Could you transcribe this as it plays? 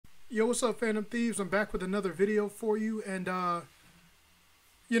Yo, what's up, Phantom Thieves? I'm back with another video for you. And,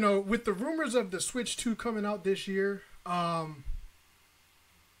 you know, with the rumors of the Switch 2 coming out this year,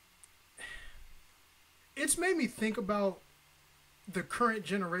 it's made me think about the current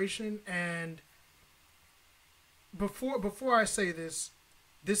generation. And before I say this,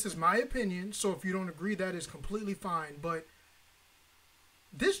 this is my opinion. So if you don't agree, that is completely fine. But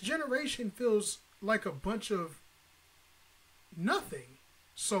this generation feels like a bunch of nothing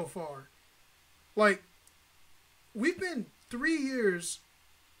so far. Like, we've been 3 years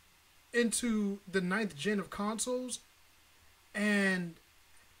into the ninth gen of consoles, and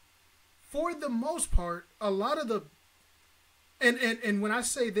for the most part, a lot of the and when I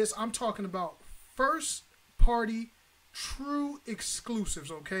say this, I'm talking about first party true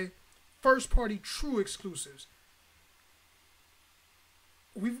exclusives, okay? First party true exclusives.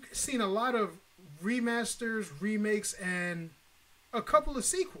 We've seen a lot of remasters, remakes, and a couple of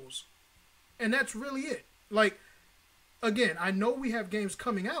sequels. And that's really it. Like, again, I know we have games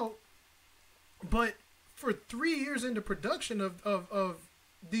coming out, but for 3 years into production of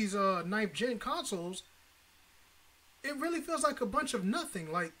these ninth gen consoles, it really feels like a bunch of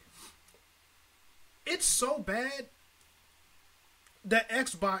nothing. Like, it's so bad that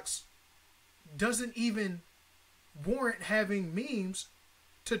Xbox doesn't even warrant having memes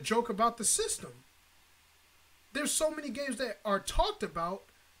to joke about the system. There's so many games that are talked about,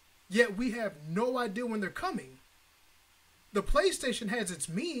 yet we have no idea when they're coming. The PlayStation has its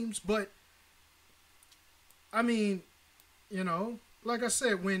memes, but I mean, you know, like I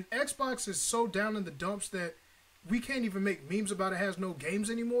said, when Xbox is so down in the dumps that we can't even make memes about it has no games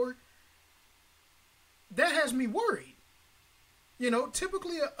anymore, that has me worried. You know,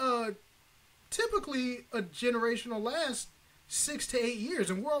 typically a generation will last 6 to 8 years,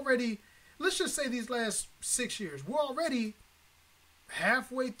 and we're already, let's just say these last 6 years, we're already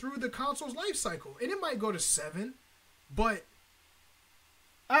halfway through the console's life cycle. And it might go to 7, but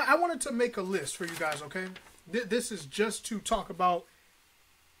I wanted to make a list for you guys, okay? This is just to talk about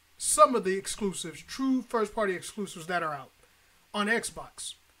some of the exclusives, true first-party exclusives that are out. On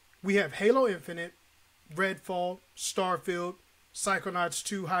Xbox, we have Halo Infinite, Redfall, Starfield, Psychonauts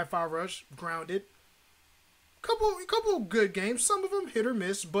 2, Hi-Fi Rush, Grounded. Couple good games, some of them hit or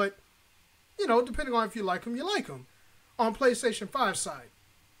miss, but, you know, depending on if you like them, you like them. On PlayStation 5 side,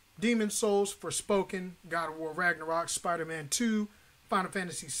 Demon's Souls, Forspoken, God of War Ragnarok, Spider-Man 2, Final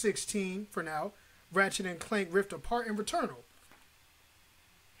Fantasy 16 for now, Ratchet and Clank Rift Apart, and Returnal.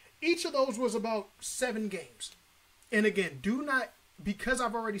 Each of those was about 7 games. And again, do not, because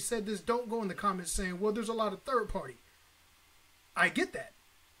I've already said this, don't go in the comments saying, well, there's a lot of third party. I get that.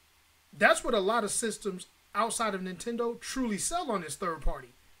 That's what a lot of systems outside of Nintendo truly sell on, is third party.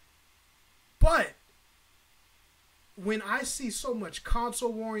 But when I see so much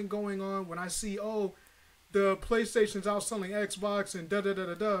console warring going on, when I see, oh, the PlayStation's outselling Xbox and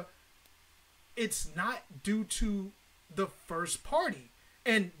da-da-da-da-da, it's not due to the first party.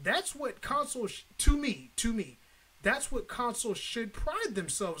 And that's what consoles, to me, that's what consoles should pride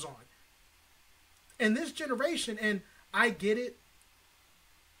themselves on. And this generation, and I get it,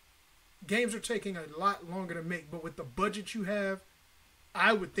 games are taking a lot longer to make, but with the budget you have,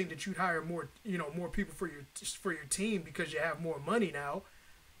 I would think that you'd hire more, you know, more people for your team because you have more money now.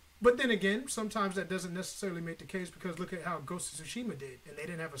 But then again, sometimes that doesn't necessarily make the case, because look at how Ghost of Tsushima did, and they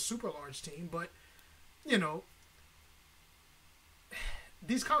didn't have a super large team. But, you know,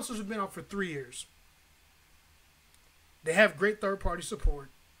 these consoles have been out for 3 years. They have great third-party support,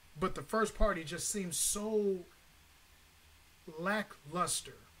 but the first party just seems so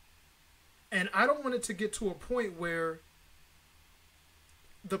lackluster. And I don't want it to get to a point where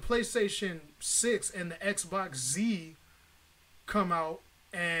the PlayStation 6 and the Xbox Z come out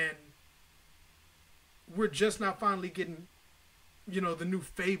and we're just not finally getting, you know, the new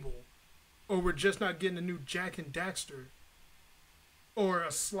Fable, or we're just not getting a new Jak and Daxter, or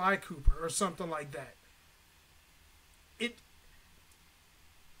a Sly Cooper, or something like that.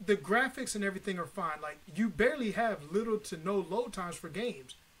 The graphics and everything are fine. Like, you barely have little to no load times for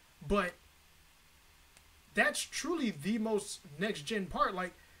games, but that's truly the most next-gen part.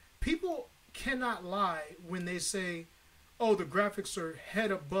 Like, people cannot lie when they say, oh, the graphics are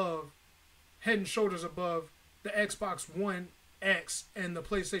head and shoulders above the Xbox One X and the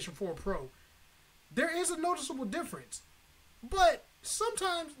PlayStation 4 Pro. There is a noticeable difference, but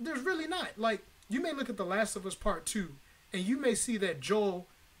sometimes there's really not. Like, you may look at The Last of Us Part 2, and you may see that Joel,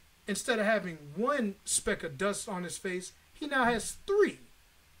 instead of having 1 speck of dust on his face, he now has 3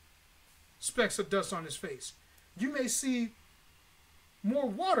 specks of dust on his face. You may see more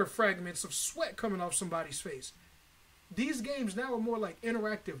water fragments of sweat coming off somebody's face. these games now are more like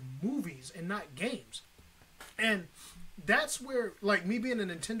interactive movies and not games. And that's where, like, me being a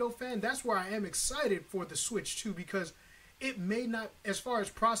Nintendo fan, that's where I am excited for the Switch 2, because it may not, as far as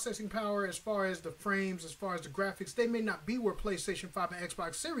processing power, as far as the frames, as far as the graphics, they may not be where PlayStation 5 and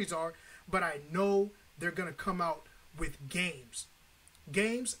Xbox Series are, but I know they're going to come out with games.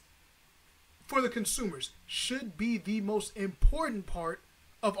 Games, for the consumers, should be the most important part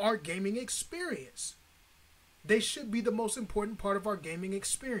of our gaming experience. They should be the most important part of our gaming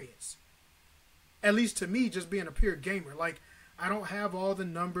experience. At least to me, just being a pure gamer. Like, I don't have all the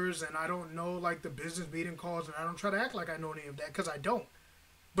numbers, and I don't know, like, the business meeting calls, and I don't try to act like I know any of that, because I don't.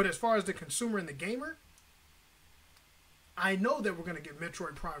 But as far as the consumer and the gamer, I know that we're going to get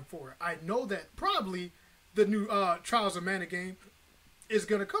Metroid Prime 4. I know that probably the new Trials of Mana game is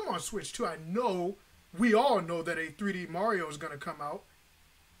going to come on Switch 2. I know, we all know that a 3D Mario is going to come out.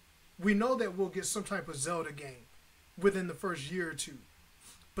 We know that we'll get some type of Zelda game within the first year or two.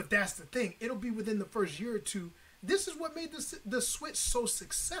 But that's the thing. It'll be within the first year or two. This is what made the Switch so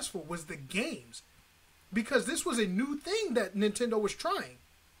successful, was the games. Because this was a new thing that Nintendo was trying.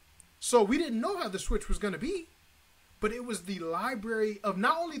 So we didn't know how the Switch was going to be. But it was the library of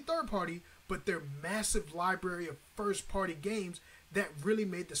not only third-party, but their massive library of first-party games that really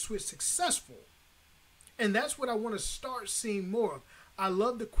made the Switch successful. And that's what I want to start seeing more of. I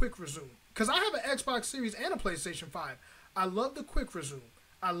love the quick resume. Because I have an Xbox Series and a PlayStation 5. I love the quick resume.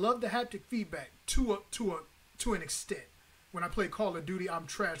 I love the haptic feedback to an extent. When I play Call of Duty, I'm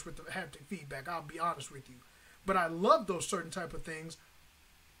trash with the haptic feedback. I'll be honest with you. But I love those certain type of things.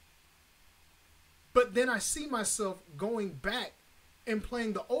 But then I see myself going back and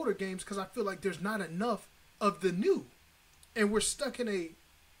playing the older games because I feel like there's not enough of the new. And we're stuck in a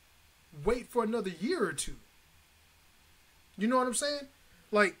wait for another year or two. You know what I'm saying?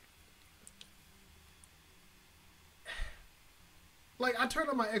 Like I turned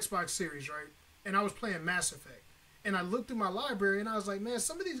on my Xbox Series, right? And I was playing Mass Effect. And I looked through my library and I was like, man,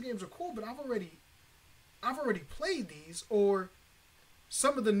 some of these games are cool, but I've already played these. Or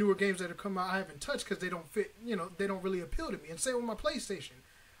some of the newer games that have come out I haven't touched because they don't fit, they don't really appeal to me. And same with my PlayStation.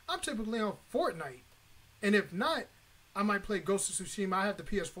 I'm typically on Fortnite. And if not, I might play Ghost of Tsushima. I have the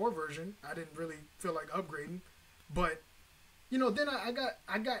PS4 version. I didn't really feel like upgrading. But, then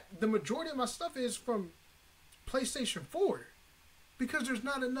I got the majority of my stuff is from PlayStation 4. Because there's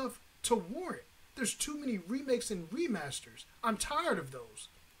not enough to warrant. There's too many remakes and remasters. I'm tired of those.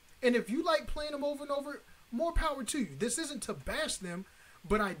 And if you like playing them over and over, more power to you. This isn't to bash them,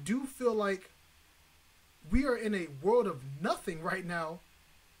 but I do feel like we are in a world of nothing right now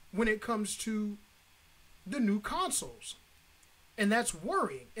when it comes to the new consoles. And that's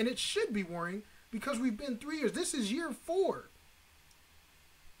worrying. And it should be worrying because we've been 3 years. This is year 4.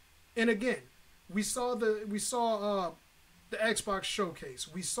 And again, we saw the Xbox showcase.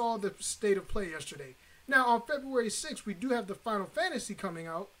 We saw the state of play yesterday. Now, on February 6th, we do have the Final Fantasy coming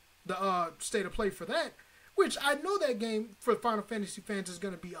out, the state of play for that, which I know that game for Final Fantasy fans is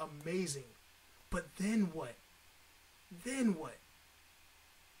going to be amazing. But then what? Then what?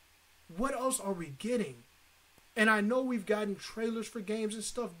 What else are we getting? And I know we've gotten trailers for games and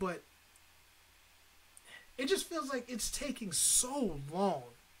stuff, but it just feels like it's taking so long.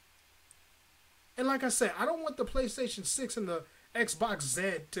 And like I said, I don't want the PlayStation 6 and the Xbox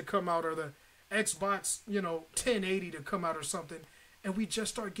Z to come out, or the Xbox, 1080 to come out or something, and we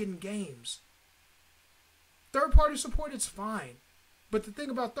just start getting games. Third-party support, it's fine. But the thing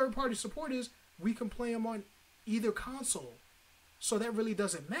about third-party support is we can play them on either console. So that really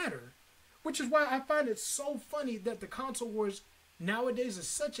doesn't matter. Which is why I find it so funny that the console wars nowadays is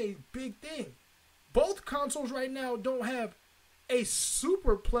such a big thing. Both consoles right now don't have a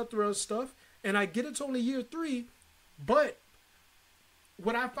super plethora of stuff. And I get it's only year 3, but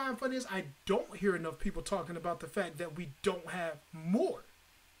what I find funny is I don't hear enough people talking about the fact that we don't have more.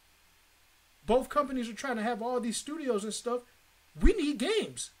 Both companies are trying to have all these studios and stuff. We need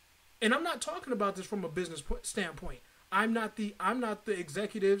games. And I'm not talking about this from a business standpoint. I'm not the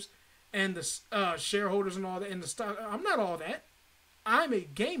executives and the shareholders and all that, and the stock. I'm not all that. I'm a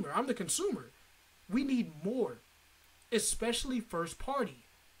gamer. I'm the consumer. We need more, especially first party.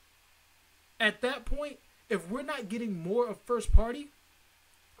 At that point, if we're not getting more of first party,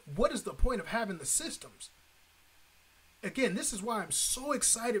 what is the point of having the systems? Again, this is why I'm so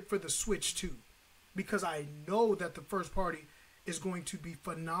excited for the Switch 2. Because I know that the first party is going to be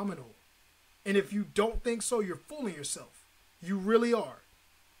phenomenal. And if you don't think so, you're fooling yourself. You really are.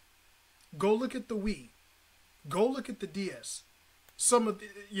 Go look at the Wii. Go look at the DS. Some of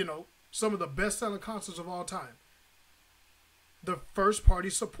the best-selling consoles of all time. The first-party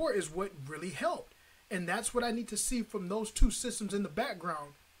support is what really helped. And that's what I need to see from those two systems in the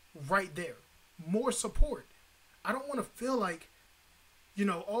background right there. More support. I don't want to feel like,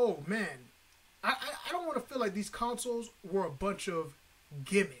 oh man, I don't want to feel like these consoles were a bunch of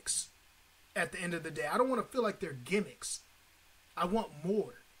gimmicks at the end of the day. I don't want to feel like they're gimmicks. I want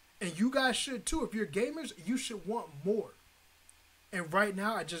more. And you guys should too. If you're gamers, you should want more. And right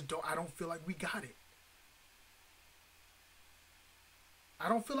now, I don't feel like we got it. I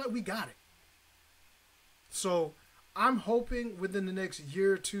don't feel like we got it. So I'm hoping within the next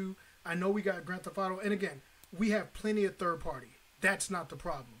year or two, I know we got Grand Theft Auto. And again, we have plenty of third party. That's not the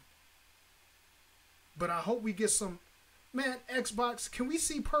problem. But I hope we get some, man, Xbox, can we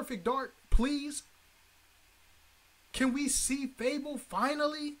see Perfect Dark, please? Can we see Fable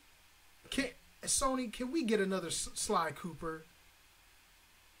finally? Sony, can we get another Sly Cooper?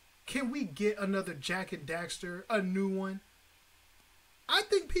 Can we get another Jak and Daxter, a new one? I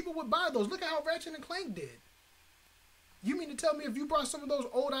think people would buy those. Look at how Ratchet and Clank did. You mean to tell me if you brought some of those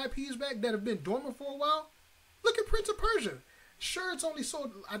old IPs back that have been dormant for a while? Look at Prince of Persia. Sure, it's only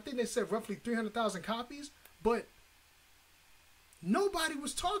sold, I think they said roughly 300,000 copies, but nobody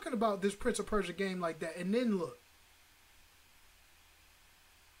was talking about this Prince of Persia game like that. And then look.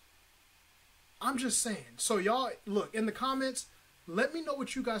 I'm just saying. So y'all, look, in the comments, let me know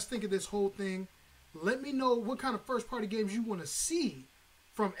what you guys think of this whole thing. Let me know what kind of first-party games you want to see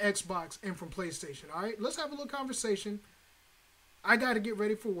from Xbox and from PlayStation, all right? Let's have a little conversation. I got to get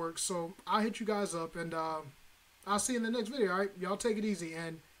ready for work, so I'll hit you guys up, and I'll see you in the next video, all right? Y'all take it easy,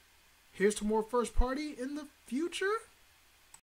 and here's to more first-party in the future.